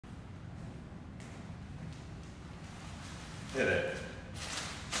Hey there.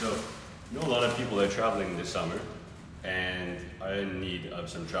 So, I know a lot of people are traveling this summer and are in need of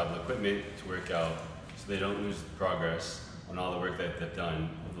some travel equipment to work out so they don't lose progress on all the work that they've done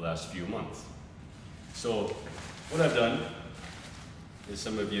over the last few months. So, what I've done is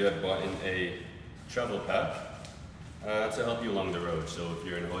some of you have bought in a travel pack to help you along the road. So, if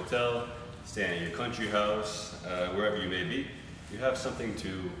you're in a hotel, staying at your country house, wherever you may be, you have something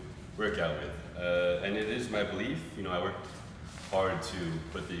to work out with. And it is my belief, I worked hard to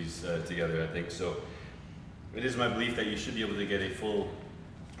put these together, I think. So it is my belief that you should be able to get a full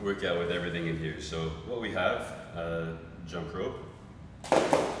workout with everything in here. So what we have, jump rope,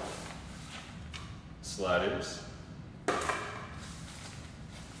 sliders,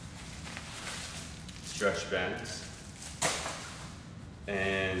 stretch bands,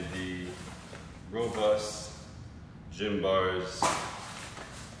 and the robust gym bars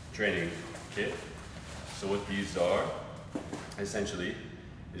training kit. So what these are, essentially,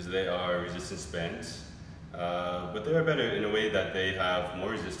 is they are resistance bands, but they are better in a way that they have more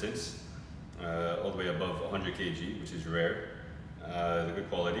resistance, all the way above 100 kg, which is rare, the good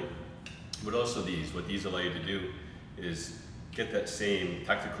quality. But also what these allow you to do is get that same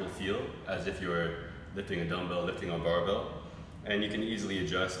tactical feel as if you were lifting a dumbbell, lifting a barbell, and you can easily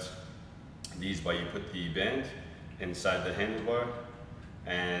adjust these by you put the band inside the handlebar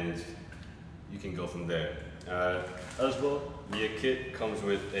and you can go from there. As well, the kit comes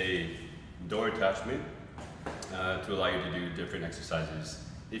with a door attachment to allow you to do different exercises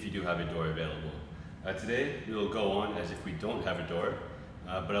if you do have a door available. Today, we will go on as if we don't have a door,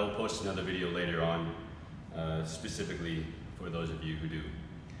 but I will post another video later on specifically for those of you who do.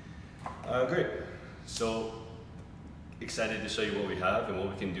 Great. So, excited to show you what we have and what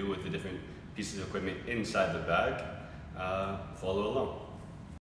we can do with the different pieces of equipment inside the bag. Follow along.